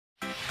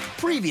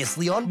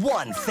Previously on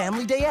One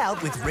Family Day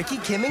Out with Ricky,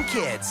 Kim, and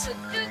Kids.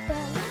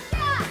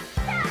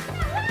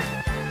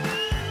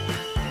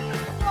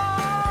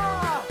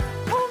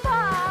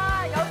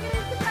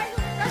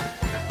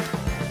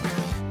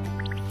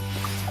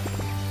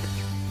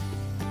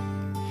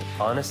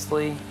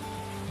 Honestly,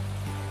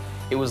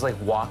 it was like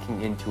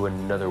walking into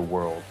another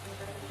world.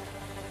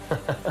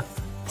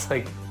 It's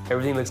like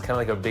everything looks kind of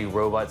like a big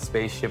robot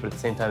spaceship, but at the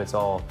same time, it's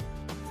all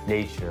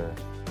nature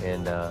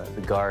and the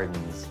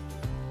gardens.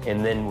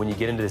 And then when you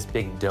get into this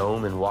big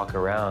dome and walk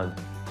around,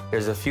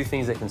 there's a few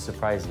things that can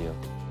surprise you.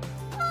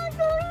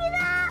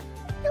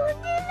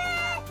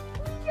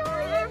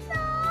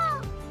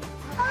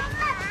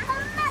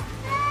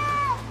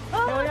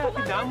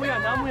 나무야,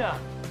 나무야.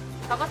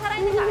 저거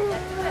살아있는 거 아니야,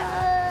 태호야.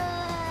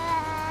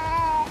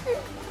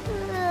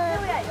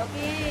 태호야,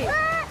 여기.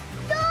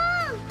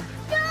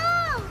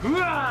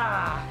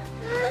 우와!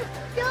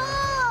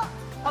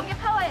 번개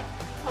파워해.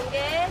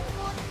 번개.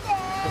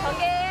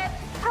 번개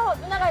파워.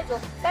 누나가 해줘.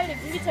 빨리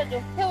물리쳐줘.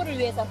 태호를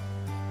위해서.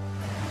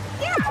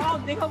 아,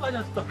 내가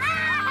맞았어.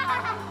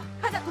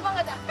 가자,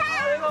 도망가자.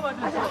 내가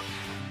맞았어.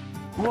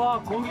 우와,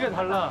 공기가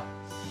달라.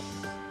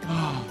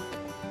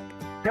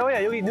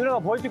 태호야, 여기 누나가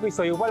보여주고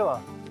있어. 이거 빨리 와.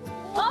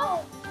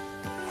 어?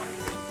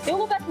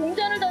 요거가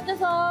동전을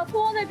던져서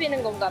소원을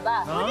비는 건가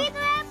봐. 우리도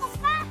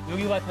해볼까?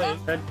 여기 와서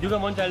누가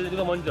먼저 할래?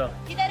 누가 먼저?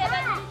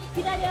 기다려봐.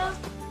 기다려.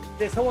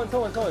 네, 소원.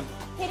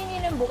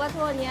 혜린이는 뭐가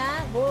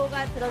소원이야?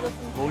 뭐가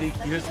들어줬으면 좋겠어? 머리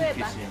길었으면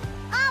좋겠지.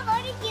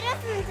 머리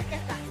길었으면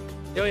좋겠어.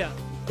 태호야,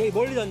 여기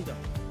멀리 던져.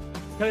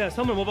 태호야,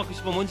 선물 뭐 받고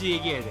싶어? 뭔지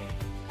얘기해야 돼.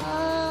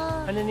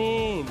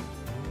 하느님.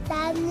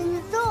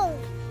 나는 송.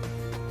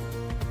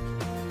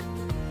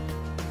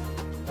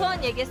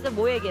 소원 얘기했어?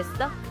 뭐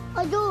얘기했어?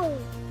 송.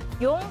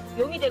 용?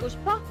 용이 되고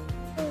싶어?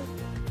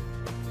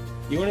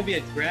 You wanna be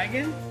a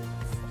dragon?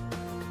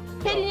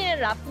 혜린이는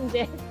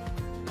라푼젤.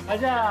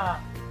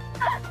 가자.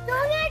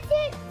 소녀집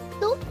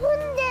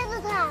높은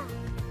데서 사.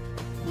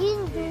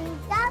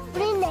 인둘다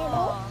우리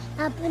내고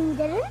아픈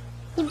데는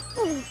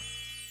이쁜.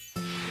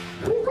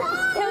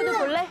 태호도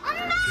볼래?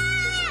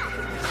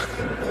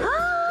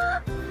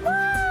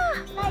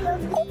 나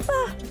여기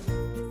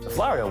The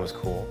flower dome was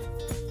cool.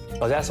 I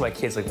was asking my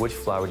kids, like, which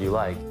flower do you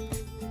like?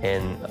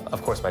 And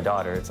of course, my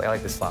daughter, it's like, I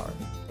like this flower.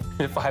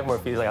 And 5 more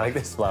people, like, I like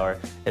this flower,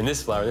 and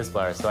this flower, this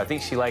flower. So I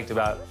think she liked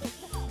about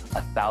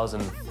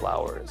 1,000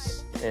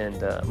 flowers.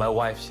 And my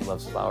wife, she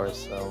loves flowers,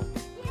 so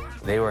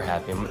they were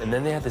happy. And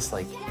then they had this,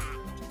 like,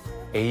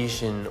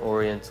 Asian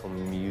Oriental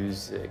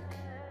music.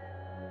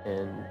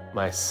 And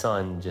my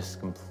son just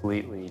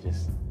completely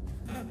just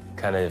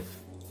kind of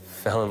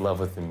fell in love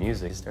with the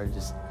music. He started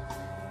just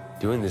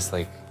doing this,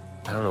 like,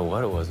 I don't know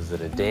what it was. Was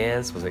it a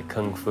dance? Was it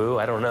kung fu?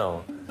 I don't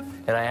know.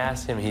 And I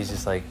asked him, he's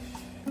just like,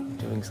 I'm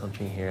doing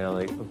something here. I'm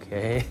like,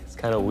 okay, it's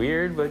kind of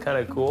weird, but kind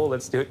of cool.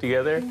 Let's do it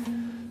together.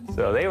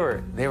 So they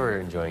were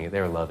enjoying it. They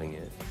were loving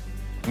it.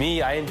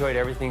 Me, I enjoyed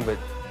everything, but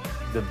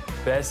the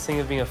best thing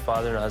of being a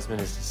father and a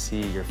husband is to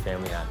see your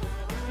family happy.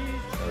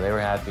 So they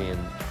were happy, and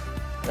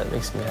that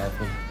makes me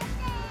happy.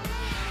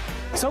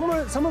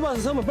 선물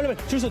받았어, 선물. 빨리.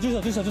 줄 서. 어디?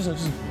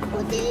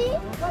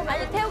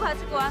 아니, 태호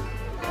가지고 와.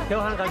 태호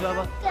하나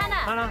가져와봐.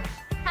 하나.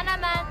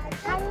 하나만.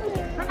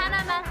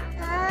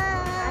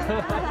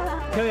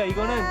 태호야,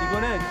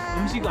 이거는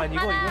음식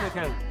아니고 이거는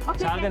그냥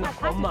작은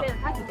엄마.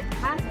 다 주세요.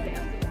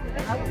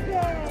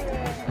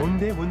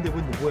 뭔데? 뭐야?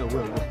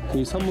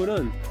 이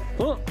선물은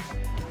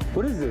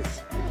What is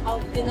this?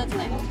 dinner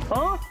time.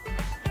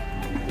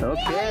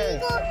 Okay.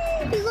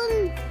 이건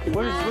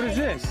What is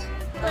this?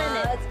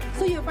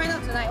 So you find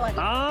out tonight what?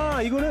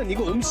 이거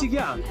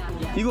음식이야.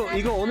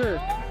 이거 오늘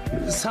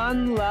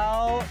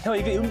산라오. 형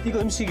이거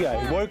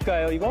음식이야.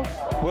 뭘까요 이거?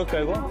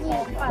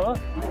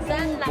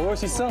 먹을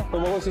수 있어? 너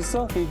먹을 수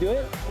있어? Can you do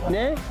it?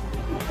 네?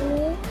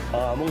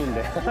 안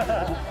먹는데.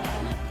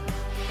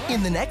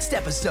 In the next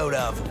episode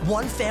of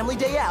One Family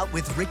Day Out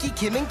with Ricky,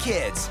 Kim, and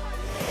Kids.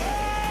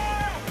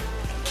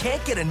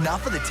 Can't get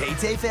enough of the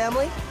Taetae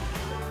family?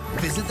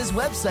 Visit this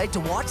website to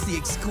watch the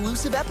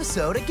exclusive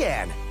episode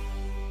again.